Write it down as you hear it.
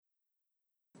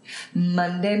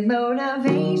Monday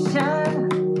motivation.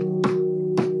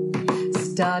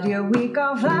 Start your week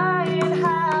off flying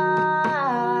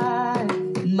high.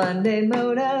 Monday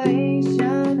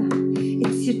motivation.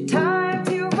 It's your time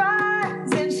to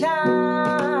rise and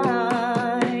shine.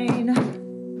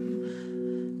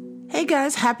 Hey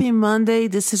guys, happy Monday.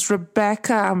 This is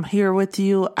Rebecca. I'm here with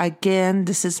you again.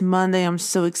 This is Monday. I'm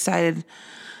so excited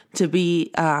to be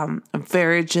a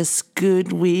very just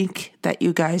good week that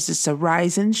you guys just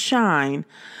rise and shine.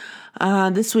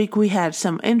 This week we had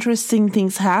some interesting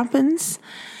things happen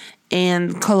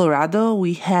in Colorado.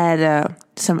 We had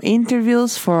some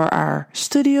interviews for our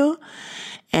studio,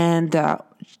 and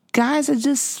guys,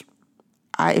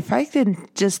 if I can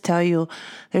just tell you,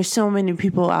 there's so many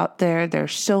people out there. They're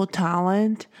so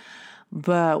talented.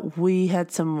 But we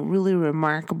had some really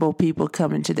remarkable people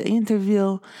come into the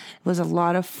interview. It was a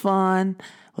lot of fun.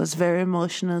 It was very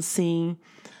emotional seeing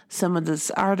some of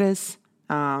those artists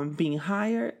being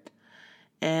hired.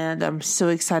 And I'm so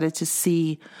excited to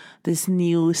see this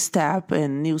new step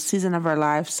and new season of our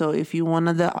life. So if you're one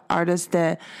of the artists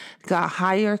that got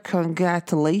hired,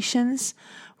 congratulations.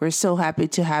 We're so happy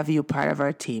to have you part of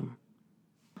our team.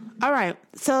 All right.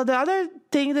 So the other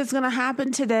thing that's going to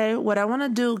happen today, what I want to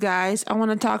do, guys, I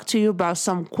want to talk to you about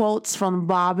some quotes from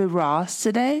Bobby Ross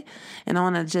today. And I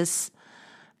want to just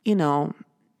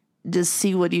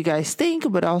see what you guys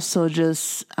think, but also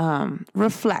just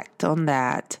reflect on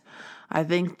that. I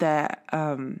think that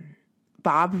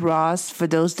Bob Ross, for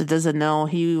those that doesn't know,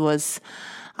 he was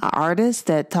an artist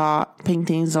that taught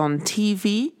paintings on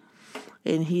TV.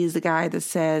 And he's the guy that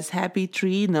says, happy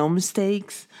tree, no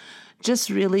mistakes.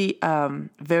 Just really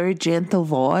very gentle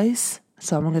voice.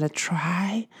 So I'm going to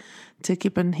try to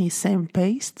keep in his same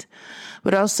pace.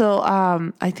 But also,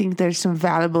 I think there's some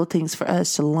valuable things for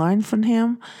us to learn from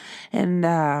him and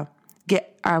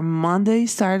get our Monday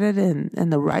started in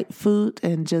the right foot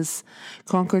and just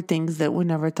conquer things that we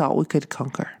never thought we could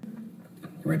conquer.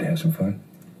 Ready to have some fun?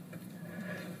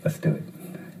 Let's do it.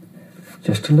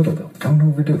 Just a little, though. Don't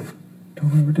overdo.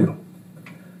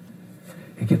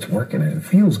 It gets working and it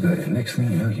feels good, and next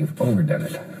thing you know, you've overdone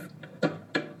it.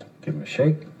 Give him a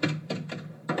shake.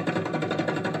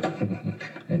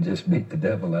 And just beat the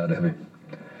devil out of it.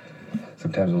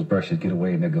 Sometimes those brushes get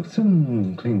away and they'll go,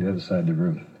 clean the other side of the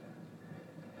room.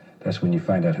 That's when you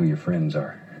find out who your friends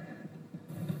are.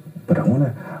 But I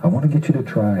wanna get you to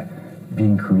try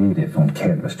being creative on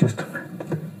canvas. Just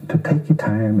to take your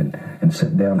time and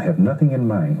sit down, have nothing in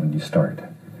mind when you start.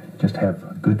 Just have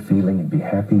a good feeling and be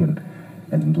happy and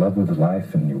in love with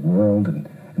life and your world, and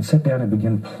sit down and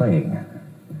begin playing.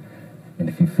 And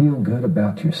if you feel good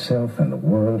about yourself and the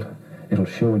world, it'll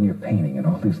show in your painting, and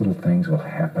all these little things will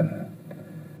happen.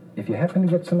 If you happen to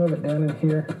get some of it down in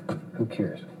here, who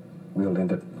cares? We'll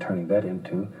end up turning that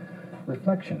into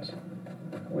reflections.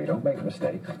 We don't make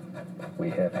mistakes. We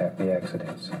have happy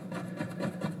accidents.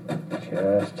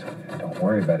 Just don't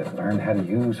worry about it. Learn how to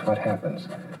use what happens.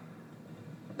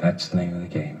 That's the name of the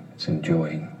game. It's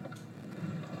enjoying.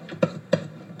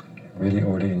 Really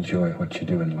ought to enjoy what you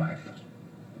do in life.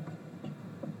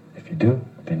 If you do,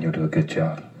 then you'll do a good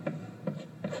job.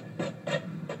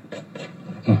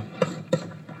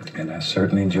 And I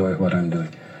certainly enjoy what I'm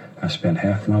doing. I spend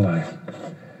half my life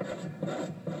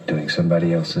doing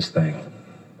somebody else's thing.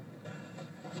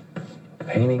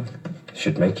 Painting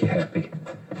should make you happy.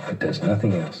 It does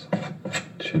nothing else.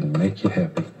 It should make you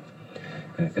happy.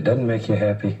 And if it doesn't make you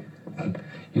happy,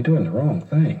 you're doing the wrong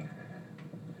thing.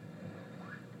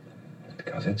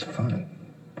 Because it's fun.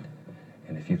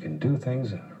 And if you can do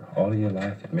things all of your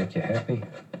life that make you happy,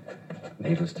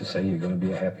 needless to say, you're going to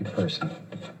be a happy person.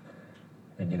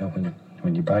 And you know,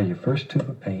 when you buy your first tube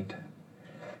of paint,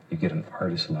 you get an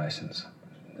artist license.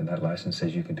 And that license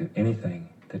says you can do anything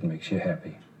that makes you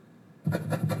happy.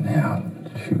 Now,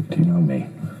 shoot, you know me.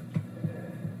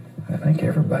 I think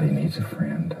everybody needs a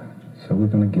friend. So we're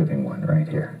going to give him one right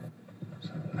here. It's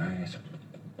a nice,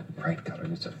 bright color.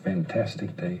 It's a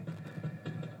fantastic day.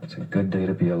 It's a good day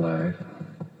to be alive.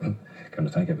 Come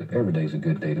to think of it, every day's a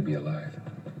good day to be alive.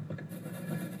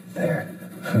 There.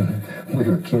 When we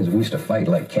were kids, we used to fight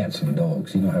like cats and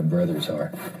dogs. You know how brothers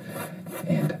are.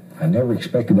 And I never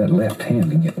expected that left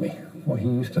hand to get me. Boy, he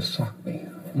used to sock me.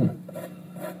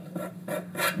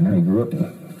 Now he grew up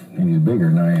and he's bigger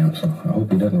than I am, so I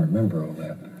hope he doesn't remember all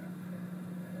that.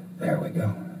 There we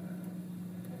go.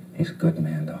 He's a good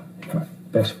man, though. He's my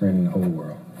best friend in the whole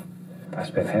world. I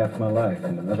spent half my life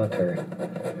in the military,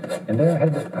 and there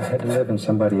I had to live in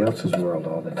somebody else's world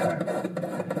all the time.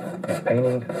 And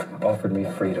painting offered me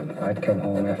freedom. I'd come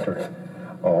home after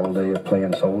all day of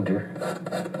playing soldier,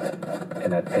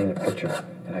 and I'd paint a picture,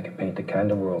 and I could paint the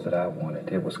kind of world that I wanted.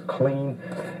 It was clean,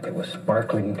 it was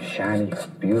sparkling, shiny,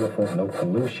 beautiful, no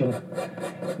pollution,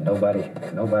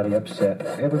 nobody upset.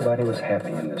 Everybody was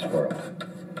happy in this world.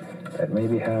 That may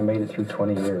be how I made it through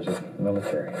 20 years of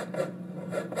military.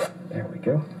 There we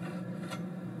go.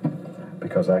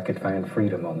 Because I could find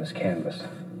freedom on this canvas.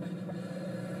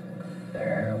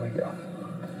 There we go.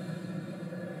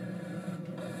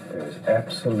 There's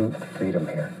absolute freedom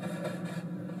here.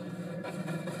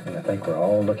 And I think we're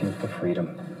all looking for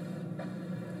freedom.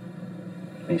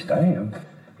 At least I am.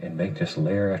 And make just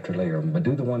layer after layer. But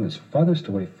do the one that's farthest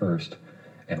away first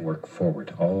and work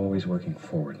forward. Always working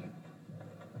forward.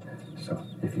 So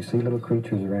if you see little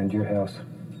creatures around your house,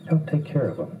 help take care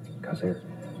of them. Because they're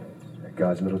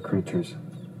God's little creatures.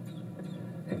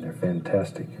 And they're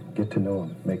fantastic. Get to know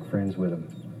them. Make friends with them.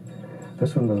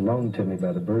 This one was loaned to me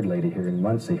by the bird lady here in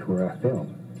Muncie where I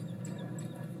film.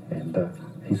 And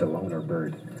he's a loner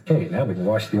bird. Okay, now we can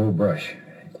wash the old brush.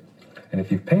 And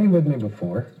if you've painted with me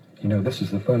before, you know this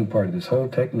is the fun part of this whole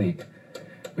technique.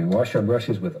 We wash our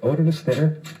brushes with odorless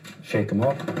thinner, shake them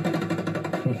off,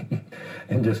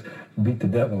 and just beat the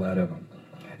devil out of them.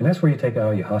 And that's where you take out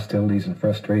all your hostilities and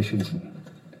frustrations, and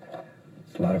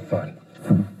it's a lot of fun.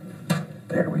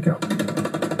 There we go.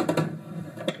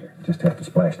 Just have to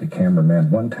splash the cameraman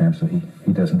one time so he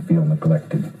doesn't feel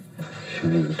neglected.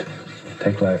 Shoot.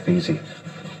 Take life easy.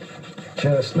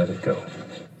 Just let it go.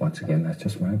 Once again, that's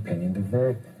just my opinion.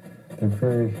 They're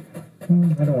very, I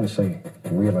don't want to say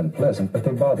real unpleasant, but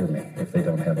they bother me if they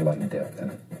don't have a lot of depth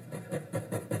in it.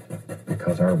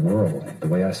 Because our world, the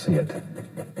way I see it,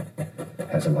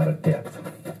 has a lot of depth.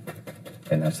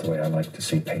 And that's the way I like to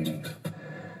see paintings.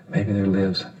 Maybe there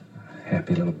lives a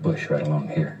happy little bush right along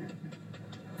here.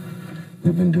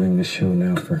 We've been doing this show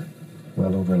now for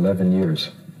well over 11 years.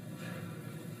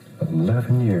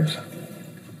 11 years.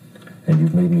 And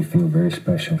you've made me feel very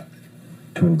special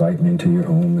to invite me into your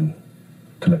home and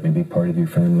to let me be part of your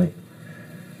family.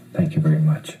 Thank you very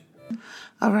much.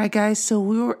 All right, guys. So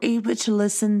we were able to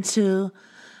listen to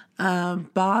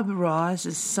Bob Ross,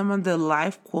 some of the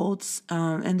life quotes,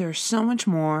 and there's so much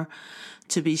more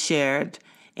to be shared.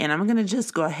 And I'm going to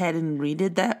just go ahead and read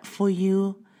that for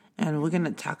you. And we're going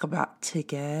to talk about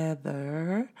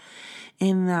together.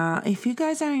 And if you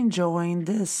guys are enjoying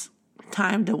this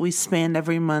time that we spend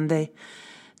every Monday,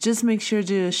 just make sure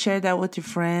to share that with your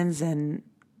friends and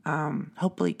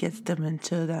hopefully get them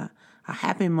into a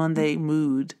happy Monday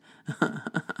mood.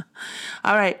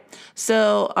 All right.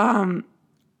 So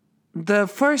the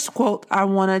first quote I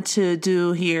wanted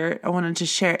to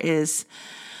share is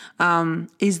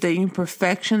the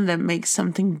imperfection that makes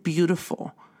something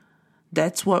beautiful.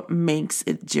 That's what makes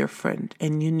it different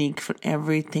and unique from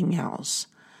everything else.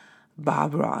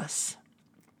 Bob Ross.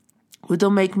 We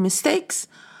don't make mistakes.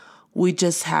 We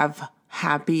just have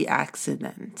happy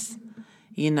accidents,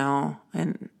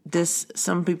 and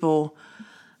some people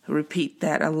repeat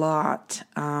that a lot,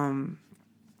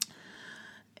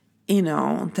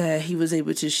 that he was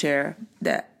able to share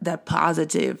that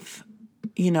positive,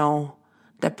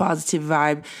 that positive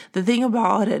vibe. The thing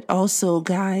about it also,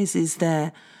 guys, is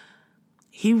that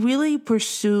he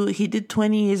did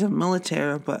 20 years of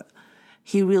military, but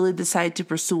he really decided to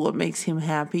pursue what makes him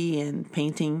happy, and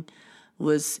painting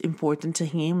was important to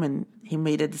him, and he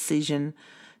made a decision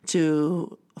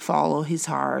to follow his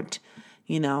heart,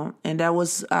 and that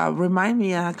was, remind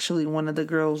me, actually, one of the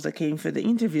girls that came for the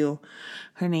interview,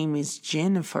 her name is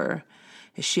Jennifer.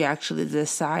 She actually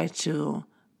decided to,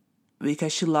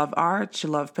 because she loved art, she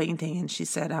loved painting, and she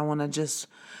said, I want to just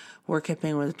work at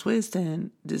Paint with a Twist,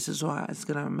 and this is why it's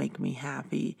going to make me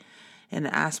happy. An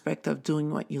aspect of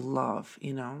doing what you love,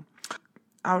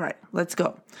 All right, let's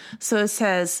go. So it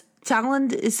says,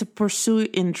 talent is a pursuit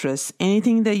interest.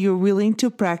 Anything that you're willing to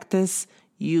practice,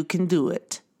 you can do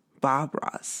it. Bob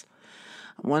Ross.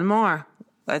 One more.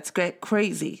 Let's get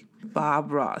crazy.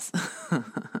 Bob Ross.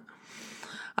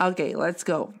 Okay, let's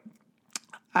go.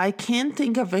 I can't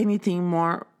think of anything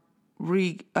more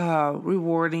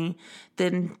rewarding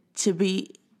than to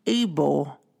be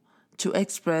able to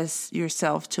express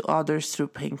yourself to others through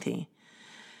painting.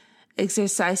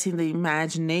 Exercising the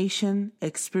imagination,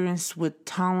 experience with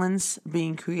talents,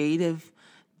 being creative,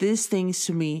 these things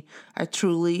to me are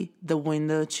truly the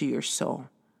window to your soul.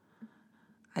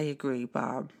 I agree,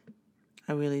 Bob.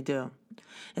 I really do.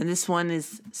 And this one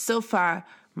is so far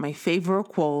my favorite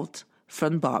quote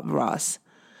from Bob Ross.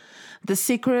 The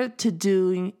secret to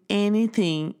doing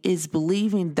anything is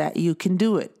believing that you can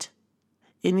do it.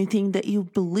 Anything that you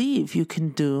believe you can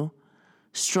do,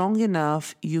 strong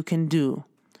enough you can do.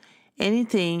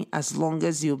 Anything as long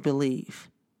as you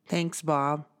believe. Thanks,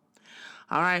 Bob.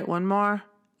 All right, one more.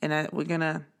 we're going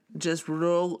to just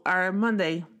roll our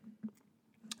Monday.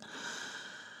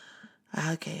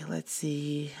 Okay, let's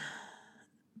see.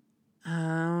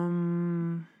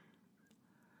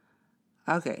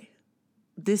 Okay.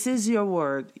 This is your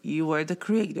word. You are the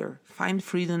creator. Find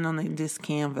freedom on this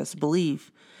canvas.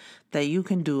 Believe that you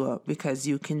can do it because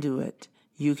you can do it.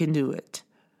 You can do it.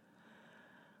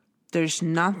 There's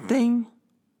nothing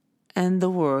in the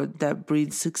world that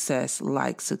breeds success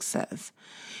like success.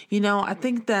 I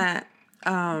think that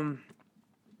some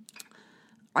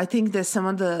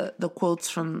of the quotes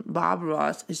from Bob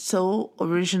Ross is so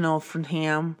original from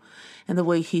him and the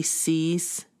way he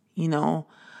sees,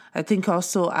 I think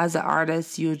also as an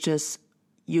artist, you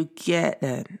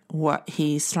get what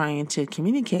he's trying to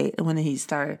communicate when he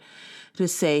started to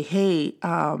say, hey,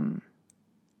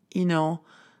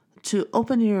 to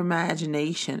open your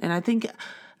imagination. And I think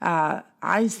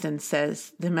Einstein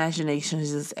says the imagination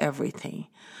is everything.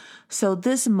 So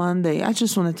this Monday, I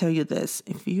just want to tell you this.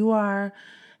 If you are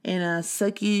in a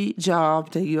sucky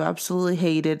job that you absolutely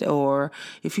hated, or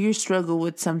if you struggle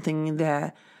with something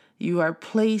that you are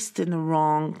placed in the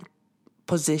wrong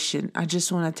position, I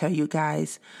just want to tell you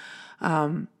guys,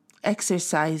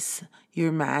 exercise your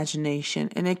imagination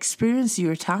and experience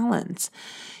your talents.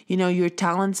 Your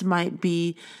talents might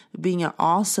be being an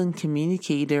awesome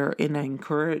communicator and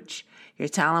encourage. Your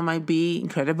talent might be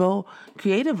incredible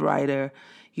creative writer.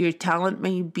 Your talent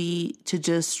may be to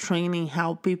just training,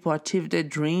 help people achieve their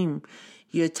dream.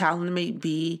 Your talent may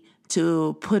be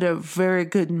to put a very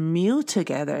good meal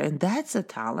together, and that's a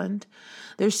talent.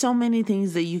 There's so many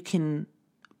things that you can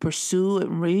pursue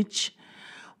and reach.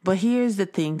 But here's the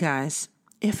thing, guys.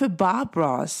 If a Bob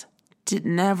Ross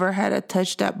never had to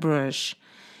touch that brush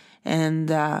and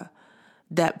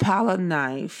that palette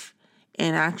knife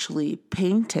and actually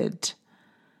painted,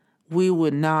 we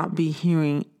would not be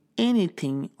hearing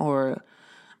anything or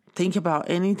think about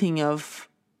anything of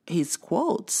his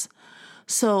quotes.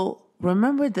 So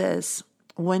remember this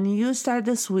when you start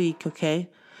this week, okay?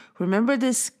 Remember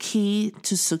this key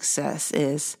to success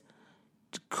is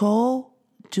to go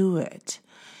do it.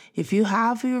 If you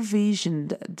have your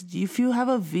vision, if you have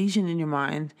a vision in your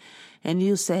mind and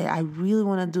you say, I really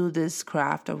want to do this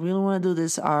craft, I really want to do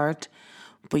this art,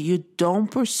 but you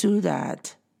don't pursue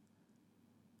that,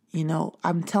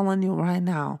 I'm telling you right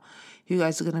now, you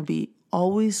guys are going to be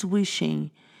always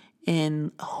wishing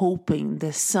and hoping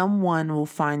that someone will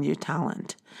find your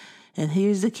talent. And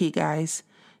here's the key, guys.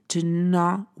 Do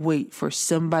not wait for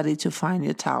somebody to find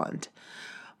your talent.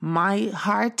 My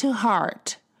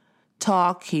heart-to-heart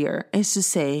talk here is to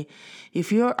say,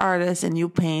 if you're an artist and you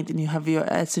paint and you have your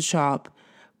Etsy shop,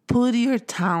 put your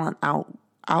talent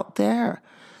out there.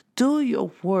 Do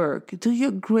your work. Do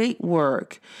your great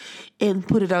work and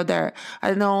put it out there.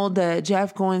 I know that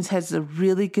Jeff Goins has a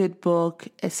really good book.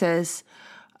 It says,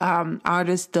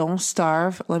 Artists Don't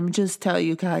Starve. Let me just tell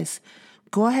you guys,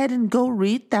 go ahead and go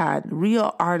read that.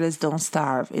 Real Artists Don't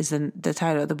Starve is the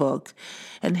title of the book.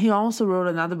 And he also wrote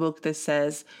another book that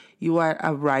says, You Are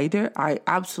a Writer. I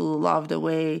absolutely love the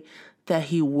way that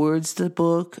he words the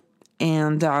book.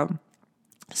 And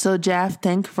so Jeff,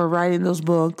 thank you for writing those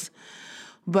books.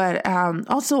 But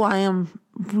also I am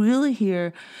really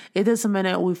here. It doesn't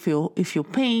matter if you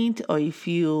paint or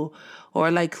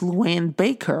like Luann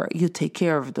Baker, you take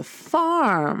care of the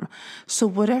farm. So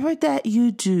whatever that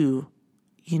you do,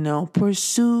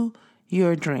 pursue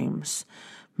your dreams.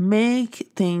 Make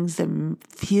things that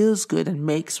feels good and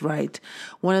makes right.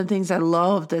 One of the things I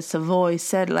love that Savoy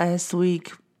said last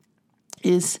week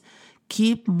is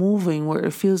keep moving where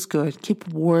it feels good. Keep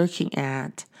working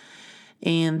at.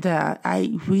 And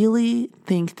I really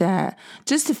think that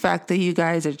just the fact that you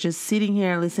guys are just sitting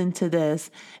here and listening to this,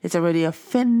 it's already a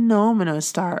phenomenal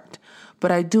start.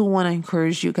 But I do want to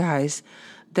encourage you guys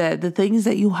that the things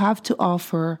that you have to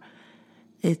offer,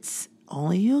 it's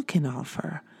only you can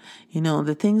offer.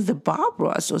 The things that Bob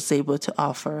Ross was able to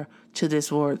offer to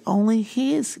this world, only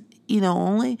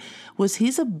was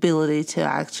his ability to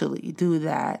actually do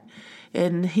that.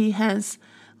 And he has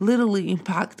literally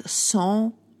impacted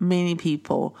so many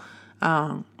people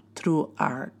through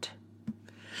art.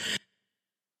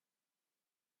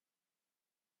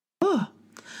 Oh.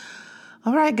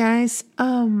 All right, guys.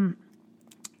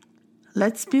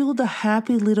 Let's build a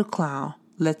happy little cloud.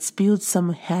 Let's build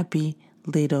some happy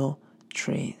little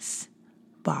trees.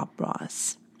 Bob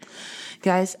Ross.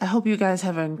 Guys, I hope you guys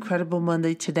have an incredible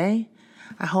Monday today.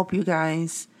 I hope you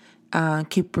guys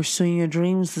keep pursuing your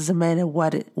dreams. Doesn't matter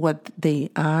what they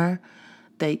are.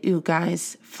 That you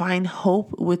guys find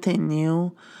hope within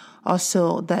you.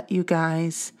 Also, that you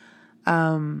guys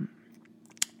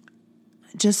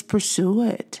just pursue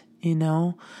it.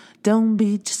 don't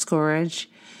be discouraged.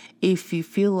 If you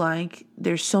feel like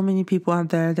there's so many people out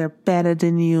there, they're better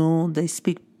than you, they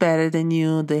speak better than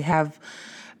you, they have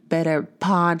better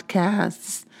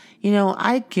podcasts,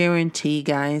 I guarantee,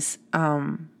 guys,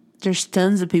 there's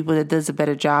tons of people that does a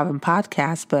better job in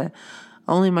podcasts, but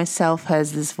only myself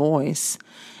has this voice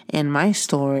and my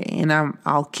story, and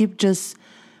I'll keep just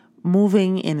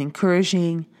moving and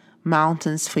encouraging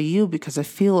mountains for you because I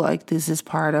feel like this is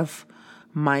part of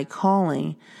my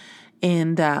calling.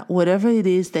 And whatever it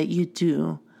is that you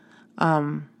do,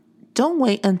 don't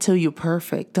wait until you're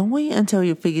perfect. Don't wait until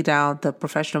you figured out the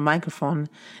professional microphone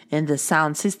and the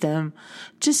sound system.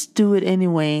 Just do it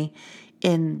anyway.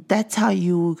 And that's how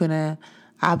you're going to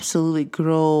absolutely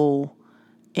grow.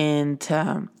 And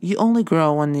you only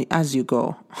grow as you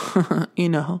go.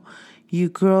 You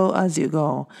grow as you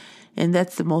go. And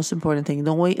that's the most important thing.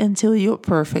 Don't wait until you're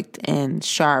perfect and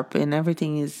sharp and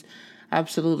everything is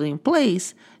absolutely in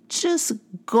place. Just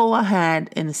go ahead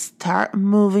and start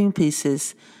moving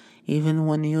pieces, even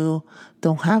when you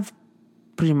don't have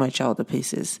pretty much all the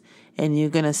pieces. And you're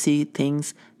going to see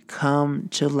things come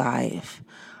to life.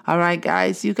 All right,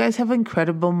 guys. You guys have an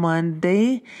incredible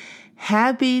Monday.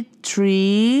 Happy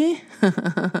tree.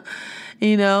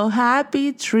 Happy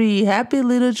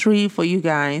little tree for you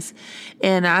guys.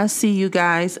 And I'll see you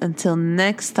guys until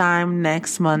next time,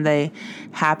 next Monday.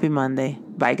 Happy Monday.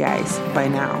 Bye, guys. Bye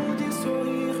now.